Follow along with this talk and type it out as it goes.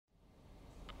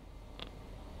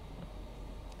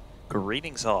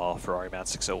Greetings all, Ferrari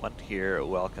 601 here.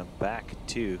 Welcome back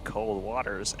to Cold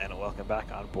Waters and welcome back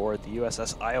on board the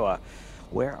USS Iowa.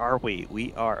 Where are we?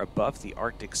 We are above the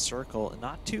Arctic Circle,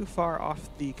 not too far off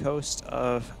the coast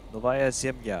of Novaya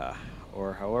Zemlya,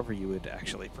 or however you would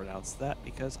actually pronounce that,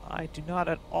 because I do not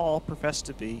at all profess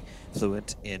to be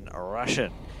fluent in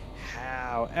Russian.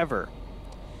 However,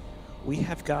 we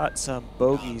have got some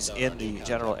bogeys in the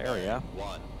general area.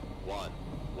 1,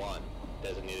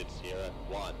 designated Sierra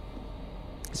 1.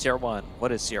 Sierra 1,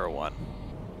 what is Sierra 1?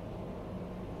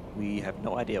 We have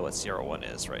no idea what Sierra 1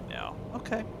 is right now.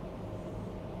 Okay.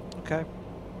 Okay.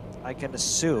 I can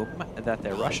assume that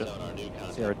they're Russian.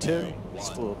 Sierra 2, let's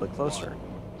flew a little bit closer.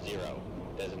 0,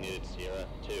 designated Sierra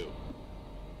 2.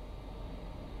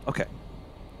 Okay.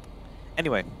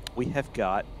 Anyway, we have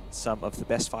got some of the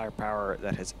best firepower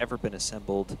that has ever been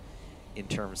assembled in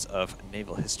terms of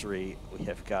naval history. We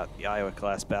have got the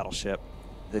Iowa-class battleship,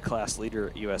 the class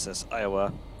leader USS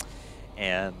Iowa,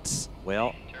 and,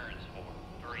 well,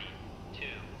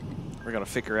 we're going to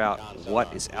figure out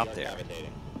what is out there.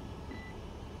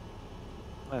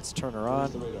 Let's turn her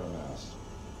on.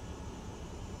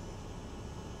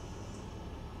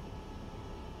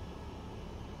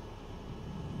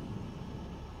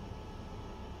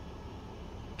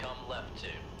 Come left 2.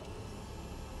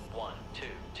 1, 2,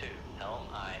 2, helm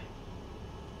aye.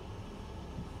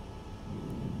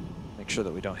 Make sure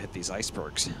that we don't hit these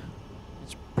icebergs.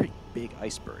 It's pretty big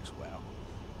icebergs, wow.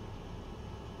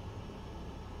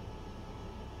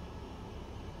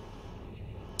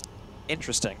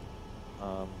 Interesting.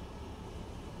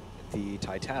 The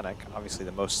Titanic, obviously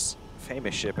the most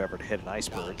famous ship ever to hit an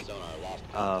iceberg,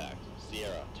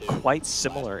 quite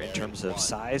similar in terms of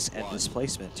size and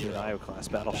displacement to an Iowa-class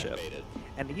battleship,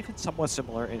 and even somewhat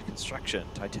similar in construction.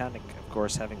 Titanic, of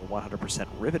course, having a 100%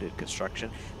 riveted construction.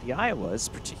 The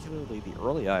Iowas, particularly the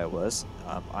early Iowas,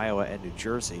 Iowa and New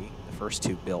Jersey, the first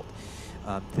two built,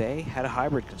 they had a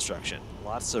hybrid construction.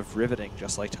 Lots of riveting,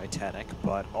 just like Titanic,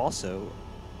 but also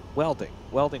welding.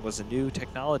 Welding was a new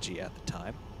technology at the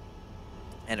time.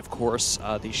 And of course,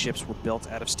 these ships were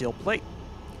built out of steel plate,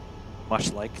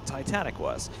 much like Titanic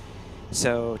was.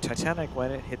 So Titanic,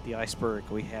 when it hit the iceberg,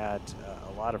 we had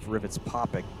a lot of rivets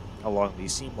popping along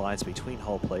these seam lines between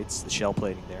hull plates, the shell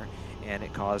plating there, and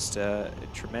it caused a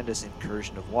tremendous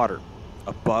incursion of water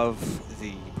above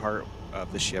the part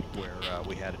of the ship where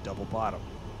we had a double bottom.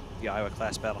 The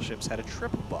Iowa-class battleships had a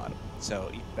triple bottom, so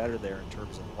even better there in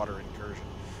terms of water incursion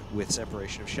with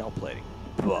separation of shell plating.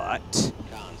 But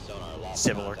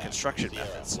similar construction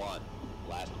methods. 1,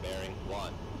 last bearing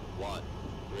 1,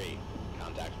 3,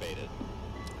 contact faded.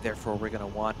 Therefore, we're going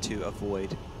to want to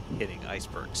avoid hitting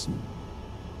icebergs.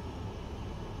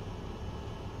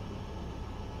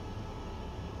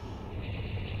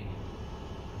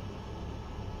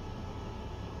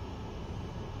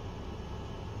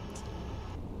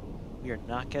 We are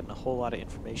not getting a whole lot of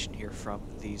information here from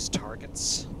these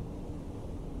targets.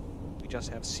 We just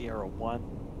have Sierra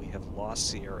 1. We have lost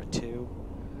Sierra 2.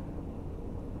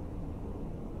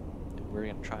 And we're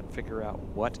going to try and figure out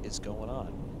what is going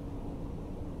on.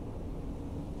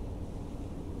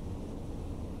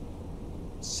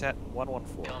 Set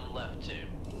 114. Come left 2.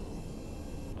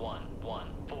 1,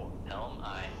 1, 4, helm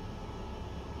aye.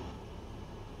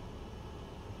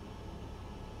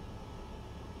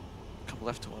 Come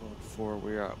left to 114.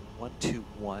 We are at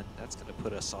 121. That's going to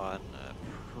put us on a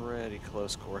pretty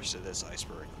close course to this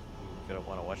iceberg. We're going to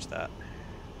want to watch that.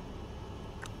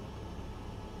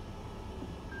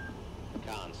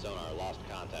 Con sonar lost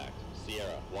contact.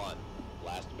 Sierra 1,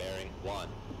 last bearing 1,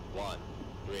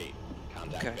 3,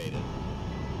 contact Okay. faded.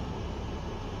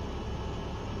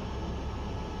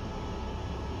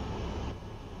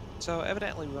 So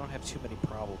evidently we don't have too many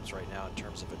problems right now in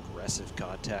terms of aggressive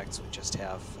contacts. We just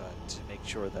have to make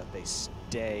sure that they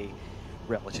stay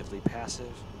relatively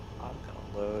passive. I'm going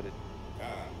to load it.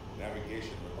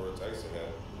 Navigation reports ice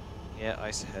ahead. Yeah,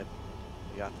 ice ahead.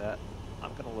 We got that.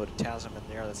 I'm going to load a TASM in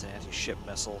there. That's an anti-ship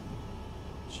missile,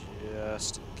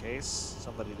 just in case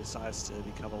somebody decides to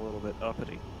become a little bit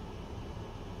uppity.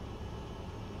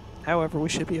 However, we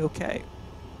should be okay.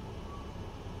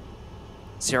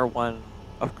 Sierra 1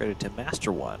 upgraded to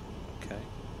Master 1. Okay.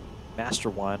 Master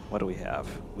 1, what do we have?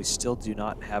 We still do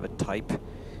not have a type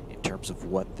in terms of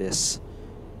what this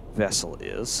vessel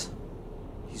is.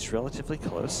 He's relatively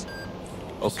close.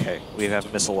 Okay, we have a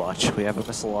missile launch. We have a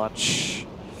missile launch.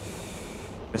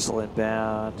 Missile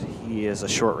inbound. He is a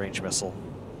short-range missile.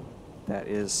 That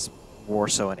is more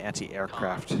so an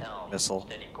anti-aircraft missile.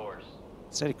 Steady course.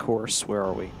 Steady course. Where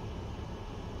are we?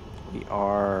 We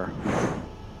are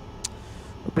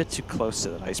a bit too close to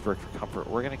that iceberg for comfort.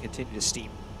 We're going to continue to steam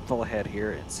pull ahead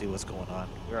here and see what's going on.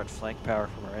 We're at flank power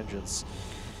from our engines,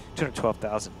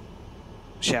 212,000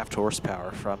 shaft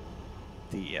horsepower from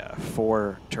the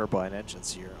 4 turbine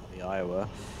engines here on the Iowa.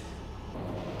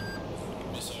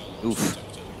 Oof.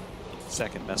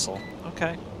 Second missile.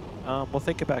 Okay. We'll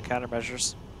think about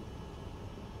countermeasures.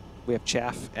 We have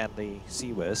chaff and the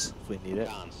Sea-Whiz if we need it.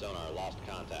 Con sonar lost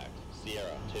contact.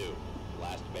 Sierra 2.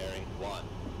 Last bearing 1.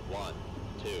 1.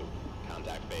 2.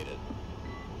 Contact faded.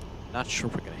 Not sure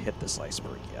we're going to hit this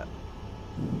iceberg yet.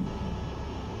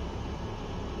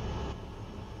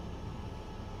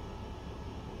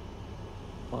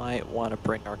 Might want to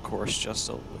bring our course just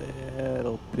a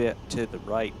little bit to the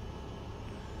right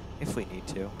if we need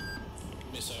to.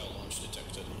 Missile launch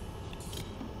detected.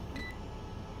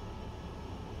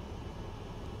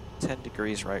 10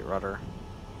 degrees right rudder.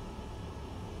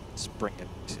 Let's bring it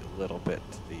to a little bit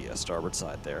to the starboard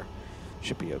side there.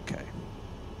 Should be okay.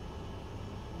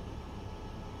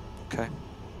 Okay.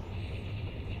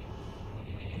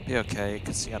 Be okay. You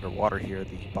can see underwater here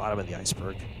the bottom of the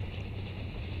iceberg.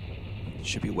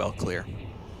 Should be well clear.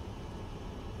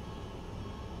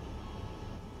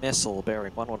 Missile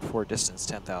bearing 114, distance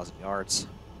 10,000 yards.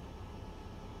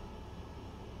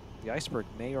 The iceberg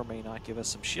may or may not give us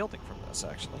some shielding from this,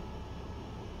 actually.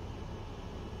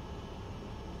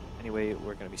 Anyway,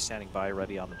 we're going to be standing by,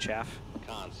 ready on the chaff.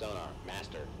 Con sonar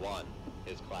master 1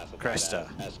 is classified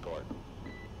Cresta. as escort.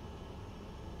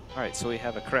 All right, so we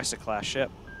have a Cresta class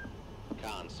ship.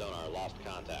 Con sonar lost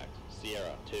contact.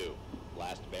 Sierra 2.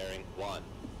 Last bearing 1.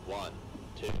 1.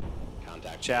 2.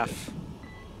 Contact Chaff. faded.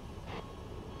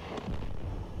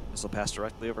 This will pass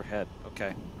directly overhead.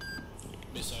 Okay.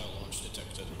 Missile launch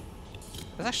detected.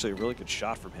 That's actually a really good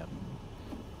shot from him.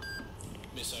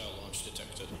 Missile launch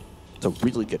detected. It's a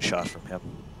really good shot from him.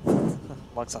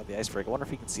 Alongside the iceberg. I wonder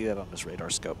if he can see that on his radar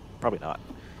scope. Probably not.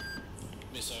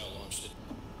 Missile launch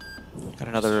detected. Got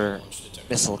another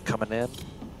missile coming in.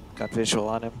 Got visual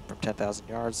on him from 10,000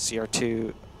 yards.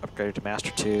 CR2 upgraded to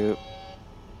Master 2.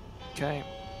 Okay.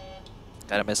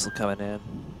 Got a missile coming in.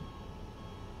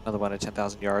 Another one at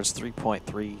 10,000 yards.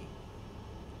 3.3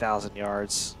 thousand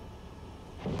yards.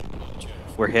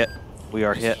 We're hit. We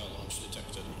are hit. Missile launch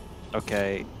detected.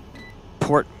 Okay.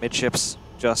 Port midships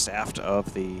just aft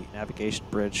of the navigation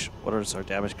bridge. What is our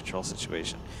damage control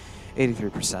situation?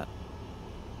 83%.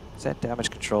 Is that damage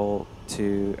control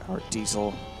to our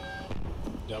diesel?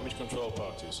 Damage control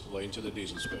parties, lane to the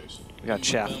diesel space. We got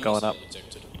chaff going up.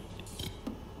 Detected.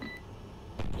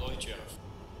 Deploy chaff.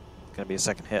 Gonna be a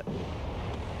second hit.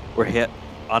 We're hit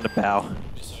on the bow.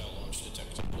 Missile launch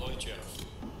detected. Deploy chaff.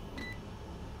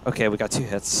 Okay, we got 2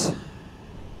 hits.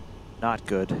 Not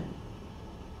good.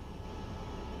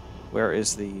 Where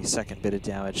is the second bit of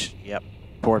damage? Yep,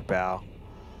 port bow.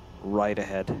 Right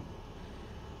ahead.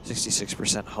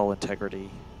 66% hull integrity.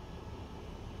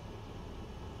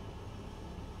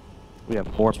 We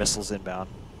have more missiles inbound.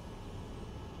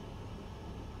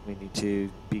 We need to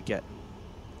be getting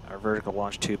our vertical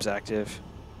launch tubes active.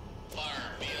 Fire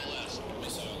BLS.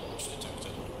 Missile launch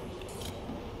detected.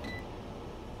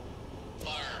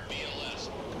 Fire BLS.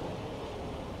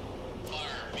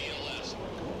 Fire BLS.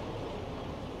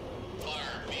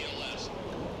 Fire BLS.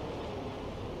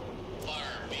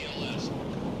 Fire BLS.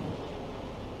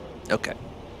 Okay.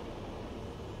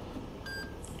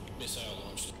 Missile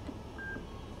launch.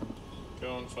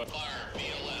 Go on fire. Fire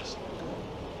BLS.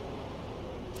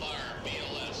 Fire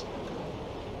BLS.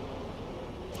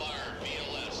 Fire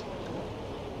BLS.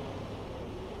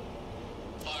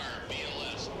 Fire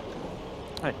BLS.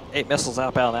 All right, 8 missiles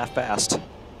outbound that fast. All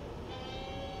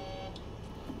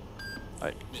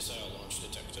right, Missile launch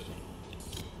detected.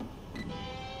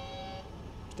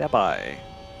 stand by.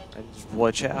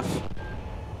 Deploy chaff.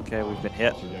 Okay, we've been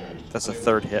hit. That's a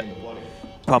 3rd hit.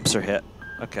 Pumps are hit.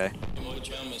 Okay, Deploy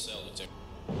chaff missile detected.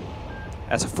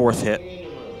 that's a 4th hit.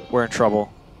 We're in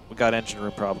trouble. We got engine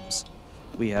room problems.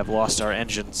 We have lost our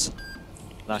engines.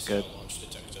 Not good. Missile launch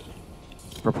detected.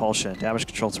 Propulsion. Damage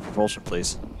control to propulsion,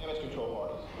 please. Damage control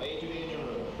parties. Lane to the engine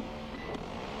room.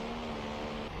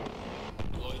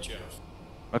 Deploy chaff.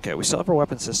 Okay, we still have our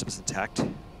weapon systems intact.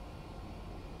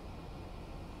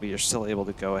 We are still able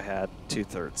to go ahead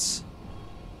 2/3.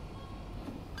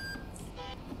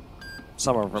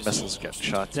 Some of our missiles get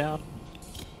shot down.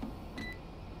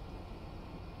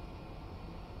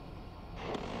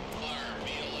 Fire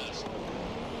BLS.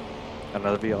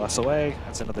 Another VLS away.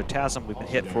 That's another TASM. We've been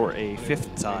hit for a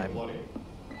 5th time.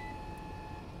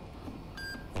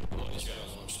 Deploy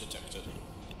chaff launch detected.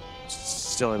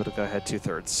 Still able to go ahead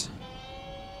 2/3.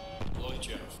 Deploy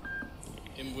chaff.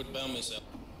 Inward bound missile.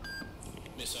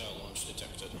 Missile launch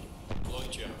detected. Deploy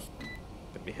chaff.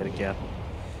 Gonna be hit again.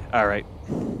 All right,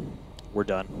 we're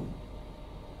done.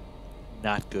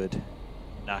 Not good.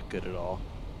 Not good at all.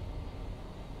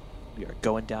 We are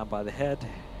going down by the head.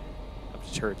 Up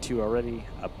to turret 2 already.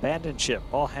 Abandon ship.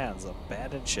 All hands,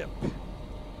 abandon ship.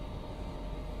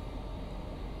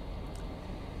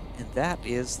 And that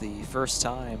is the first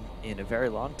time in a very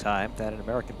long time that an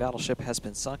American battleship has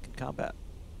been sunk in combat.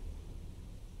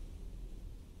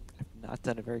 I've not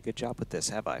done a very good job with this,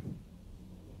 have I?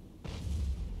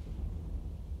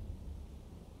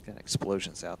 Got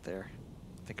explosions out there.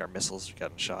 I think our missiles are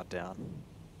getting shot down.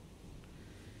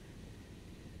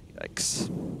 Yikes.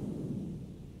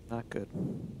 Not good.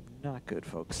 Not good,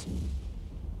 folks.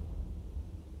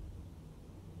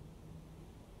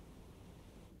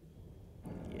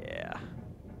 Yeah.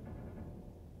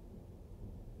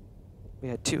 We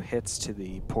had 2 hits to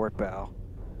the port bow.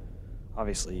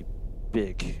 Obviously,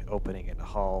 big opening in the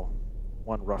hull.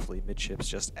 One roughly midships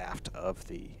just aft of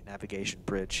the navigation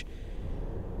bridge.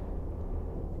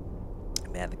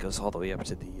 Man, that goes all the way up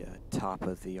to the top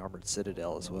of the armored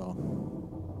citadel as well.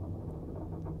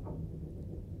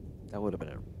 That would have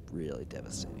been a really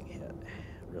devastating hit in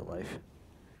real life.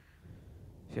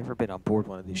 If you've ever been on board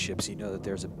one of these ships, you know that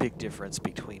there's a big difference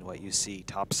between what you see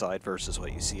topside versus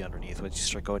what you see underneath. Once you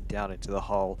start going down into the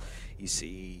hull, you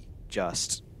see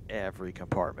just every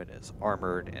compartment is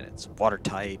armored and it's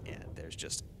watertight, and there's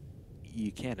just,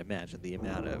 you can't imagine the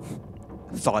amount of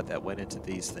thought that went into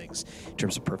these things in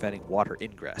terms of preventing water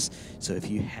ingress. So if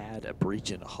you had a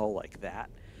breach in a hull like that,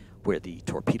 where the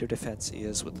torpedo defense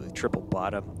is with the triple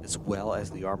bottom, as well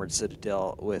as the armored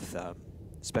citadel with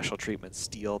special treatment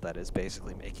steel that is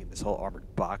basically making this whole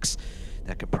armored box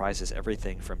that comprises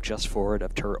everything from just forward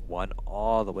of turret 1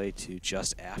 all the way to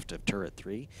just aft of turret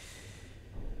 3,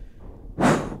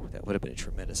 that would have been a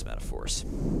tremendous amount of force.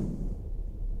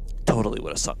 Totally would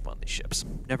have sunk one of these ships.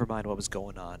 Never mind what was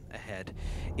going on ahead.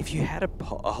 If you had a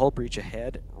hull breach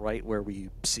ahead, right where we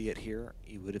see it here,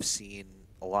 you would have seen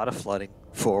a lot of flooding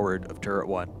forward of turret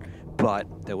 1,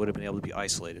 but that would have been able to be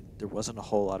isolated. There wasn't a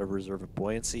whole lot of reserve of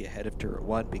buoyancy ahead of turret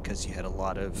 1 because you had a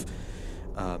lot of,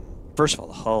 first of all,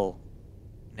 the hull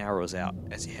narrows out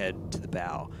as you head to the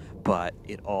bow, but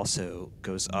it also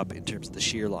goes up in terms of the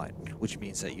shear line, which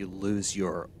means that you lose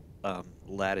your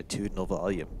latitudinal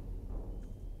volume.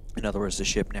 In other words, the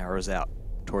ship narrows out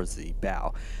towards the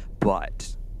bow,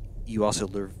 but you also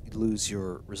lose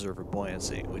your reserve of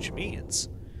buoyancy, which means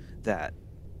that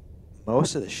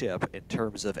most of the ship, in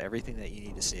terms of everything that you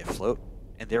need to stay afloat,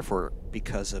 and therefore,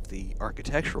 because of the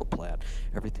architectural plan,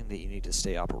 everything that you need to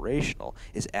stay operational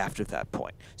is aft of that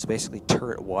point. So basically,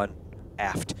 turret 1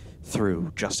 aft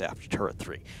through just after turret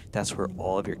 3. That's where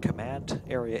all of your command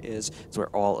area is. It's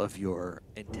where all of your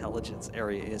intelligence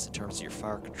area is in terms of your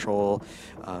fire control,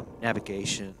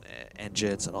 navigation,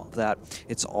 engines, and all of that.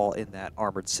 It's all in that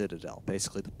armored citadel,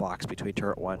 basically the box between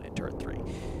turret 1 and turret 3.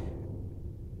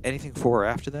 Anything forward or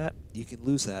after that, you can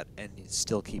lose that and you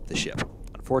still keep the ship.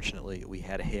 Unfortunately, we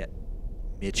had a hit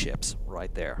midships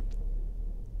right there.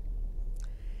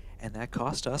 And that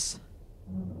cost us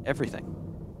everything.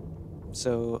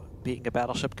 So, being a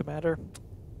battleship commander,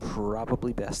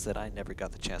 probably best that I never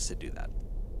got the chance to do that.